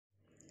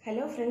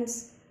Hello friends,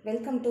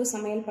 welcome to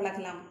சமையல்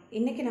பழகலாம்.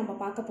 இன்னைக்கு நம்ம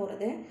பார்க்க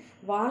போறது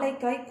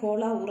வாழைக்காய்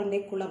கோலா உருண்டை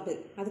குழம்பு.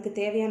 அதுக்கு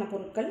தேவையான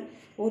பொருட்கள்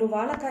ஒரு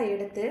வாழைக்காய்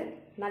எடுத்து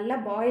நல்லா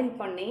பாயில்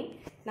பண்ணி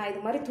நான்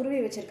இது மாதிரி துருவி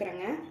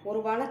வச்சிருக்கேங்க. ஒரு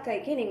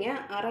வாழைக்காய்க்கு நீங்க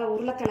அரை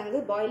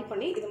உருளைக்கிழங்கு பாயில்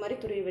பண்ணி இது மாதிரி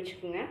துருவி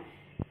வச்சுக்கோங்க.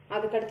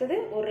 அதுக்கு அடுத்து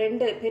ஒரு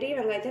 2 பெரிய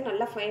வெங்காயத்தை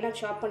நல்லா ஃபைனா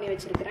சாப் பண்ணி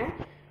வச்சிருக்கேன்.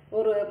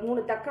 ஒரு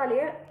 3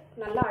 தக்காளியை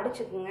நல்லா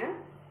அடிச்சுக்குங்க.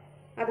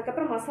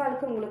 அதுக்கப்புறம்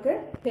மசாலுக்கு உங்களுக்கு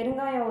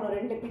பெருங்காயம் ஒரு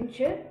 2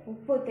 பிஞ்சு,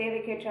 உப்பு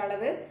தேவைக்கேற்ற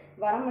அளவு,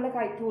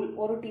 வரமிளகாய் தூள்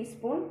 1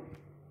 டீஸ்பூன்,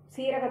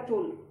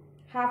 சீரகத்தூள்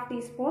 1/2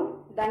 டீஸ்பூன்,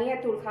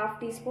 தனியாத்தூள் 1/2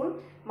 டீஸ்பூன்,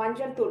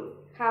 மஞ்சள் தூள்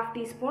 1/2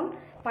 டீஸ்பூன்,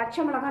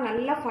 பச்சை மிளகாய்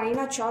நல்லா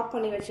ஃபைனாக சாப்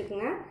பண்ணி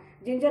வச்சுக்கோங்க.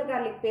 ஜிஞ்சர்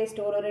கார்லிக் பேஸ்ட்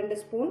ஒரு 2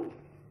 ஸ்பூன்,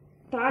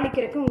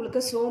 தாளிக்கிறதுக்கு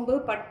உங்களுக்கு சோம்பு,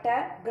 பட்டை,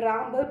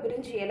 கிராம்பு,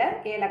 பிரிஞ்சி இலை,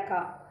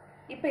 ஏலக்காய்.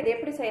 இப்போ இது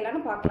எப்படி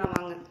செய்யலாம்னு பார்க்கலாம்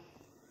வாங்க.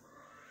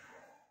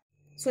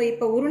 ஸோ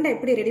இப்போ உருண்டை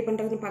எப்படி ரெடி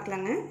பண்ணுறதுன்னு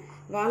பார்க்கலாங்க.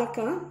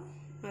 வாழைக்காய்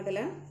அதில்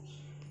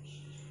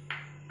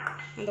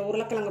அந்த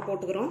உருளைக்கிழங்கு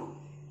போட்டுக்கிறோம்.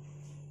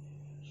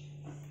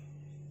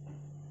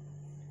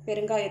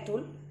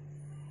 பெருங்காயத்தூள்,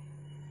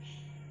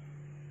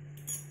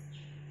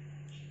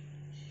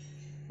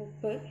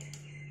 உப்பு,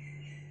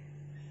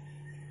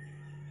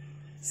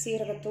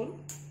 சீரகத்தூள்,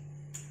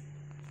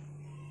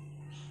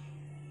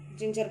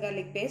 ஜிஞ்சர்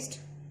கார்லிக் பேஸ்ட்,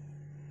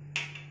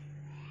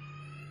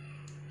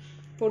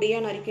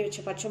 பொடியாக நறுக்கி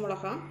வச்ச பச்சை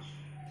மிளகாய்.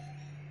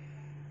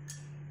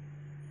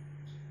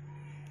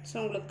 ஸோ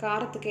உங்களுக்கு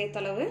காரத்துக்கு ஏற்ற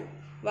அளவு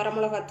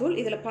வரமிளகாத்தூள்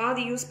இதில்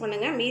பாதி யூஸ்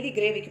பண்ணுங்கள், மீதி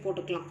கிரேவிக்கு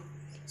போட்டுக்கலாம்.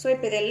 ஸோ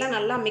இப்போ இதெல்லாம்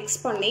நல்லா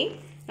மிக்ஸ் பண்ணி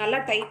நல்லா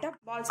டைட்டாக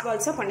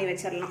பால்ஸாக பண்ணி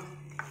வச்சிடலாம்.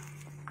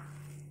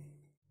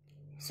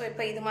 ஸோ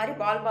இப்போ இது மாதிரி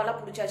பாலாக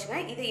பிடிச்சாச்சுங்க.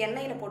 இது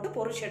எண்ணெயில் போட்டு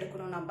பொரிச்சு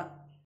எடுக்கணும். நம்ம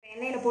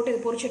எண்ணெயில் போட்டு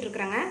இது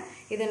பொரிச்சிட்ருக்குறேங்க.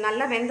 இது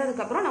நல்லா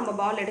வெந்ததுக்கப்புறம் நம்ம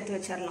பால் எடுத்து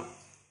வச்சிடலாம்.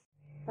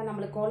 இப்போ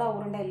நம்மளுக்கு கோலா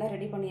உருண்டை எல்லாம்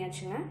ரெடி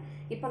பண்ணியாச்சுங்க.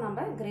 இப்போ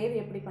நம்ம கிரேவி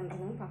எப்படி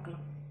பண்ணுறதுன்னு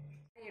பார்க்கலாம்.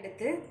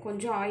 எடுத்து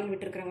கொஞ்சம் ஆயில்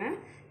விட்டுருக்குறேங்க.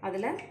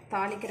 அதில்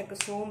தாளிக்கிறதுக்கு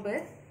சோம்பு,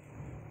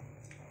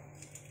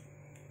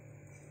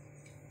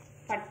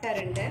 பட்டை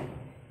 2,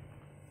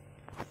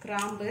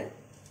 கிராம்பு,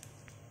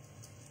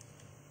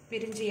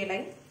 பிரிஞ்சி இலை.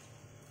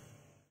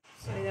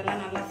 ஸோ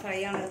இதெல்லாம் நல்லா ஃப்ரை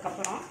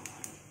ஆனதுக்கப்புறம்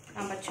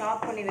நம்ம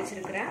சாப் பண்ணி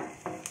வச்சுருக்கிற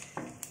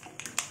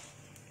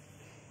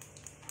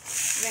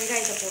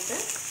வெங்காயத்தை போட்டு,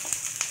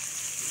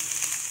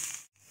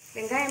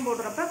 வெங்காயம்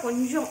போடுறப்ப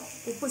கொஞ்சம்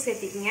உப்பு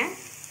சேர்த்திக்கிங்க.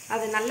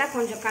 அது நல்லா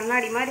கொஞ்சம்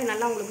கண்ணாடி மாதிரி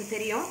நல்லா உங்களுக்கு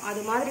தெரியும்.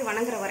 அது மாதிரி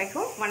வணங்குற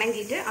வரைக்கும்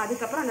வணங்கிட்டு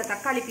அதுக்கப்புறம் அந்த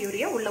தக்காளி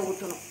பியூரியை உள்ளே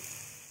ஊற்றணும்.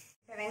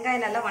 இப்போ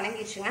வெங்காயம் நல்லா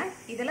வணங்கிடுச்சுங்க.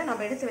 இதில்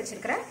நம்ம எடுத்து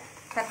வச்சிருக்கிற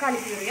தக்காளி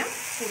பியூரியை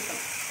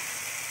ஊற்றணும்.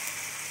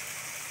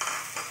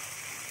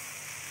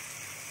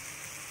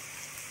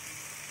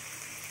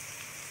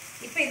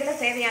 இப்போ இதில்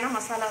தேவையான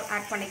மசாலா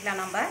ஆட்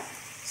பண்ணிக்கலாம் நம்ம.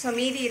 ஸோ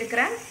மீதி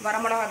இருக்கிற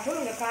வரமிளகாத்தூள்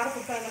உங்கள்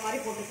காரத்துக்கு அந்த மாதிரி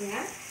போட்டுக்குங்க.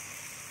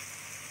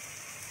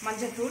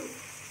 மஞ்சத்தூள்,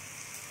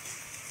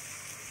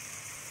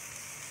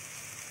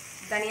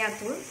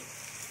 தனியாத்தூள்,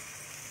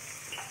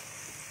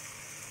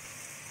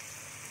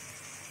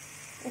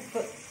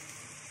 உப்பு.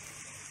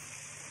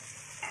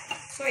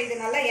 ஸோ இது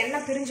நல்லா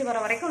எண்ணெய் பிரிஞ்சு வர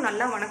வரைக்கும்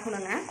நல்லா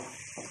வணக்கணுங்க.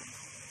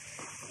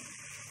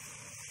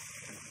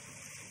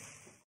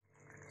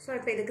 ஸோ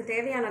இப்போ இதுக்கு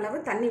தேவையான அளவு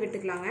தண்ணி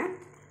விட்டுக்கலாங்க.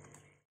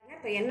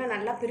 இப்போ எண்ணெய்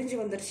நல்லா பிரிஞ்சு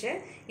வந்துருச்சு.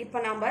 இப்போ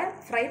நம்ம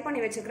ஃப்ரை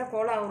பண்ணி வச்சுக்கிற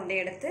கோலா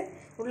உருண்டை எடுத்து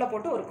உள்ளே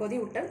போட்டு ஒரு கொதி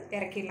விட்டு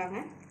இறக்கிடலாங்க.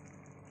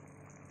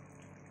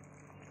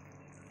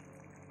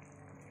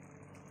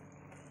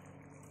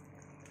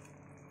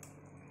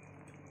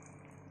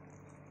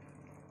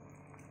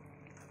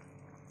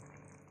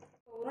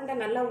 உருண்டை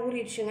நல்லா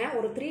ஊறிடுச்சுங்க.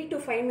 ஒரு 3 to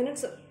 5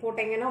 minutes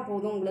போட்டிங்கன்னா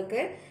போதும், உங்களுக்கு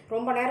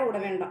ரொம்ப நேரம் விட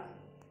வேண்டாம்.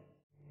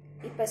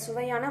 இப்போ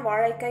சுவையான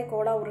வாழைக்காய்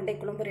கோலா உருண்டை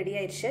குழம்பு ரெடி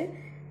ஆயிடுச்சு.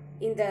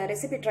 இந்த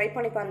ரெசிபி ட்ரை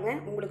பண்ணி பாருங்கள்.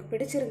 உங்களுக்கு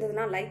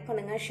பிடிச்சிருந்ததுன்னா லைக்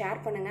பண்ணுங்கள்,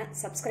 ஷேர் பண்ணுங்கள்,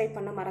 சப்ஸ்கிரைப்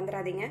பண்ண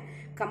மறந்துடாதீங்க,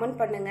 கமெண்ட்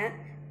பண்ணுங்கள்,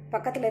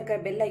 பக்கத்தில் இருக்கிற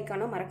பெல்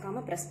ஐக்கானை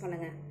மறக்காமல் ப்ரெஸ்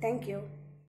பண்ணுங்கள். தேங்க்யூ.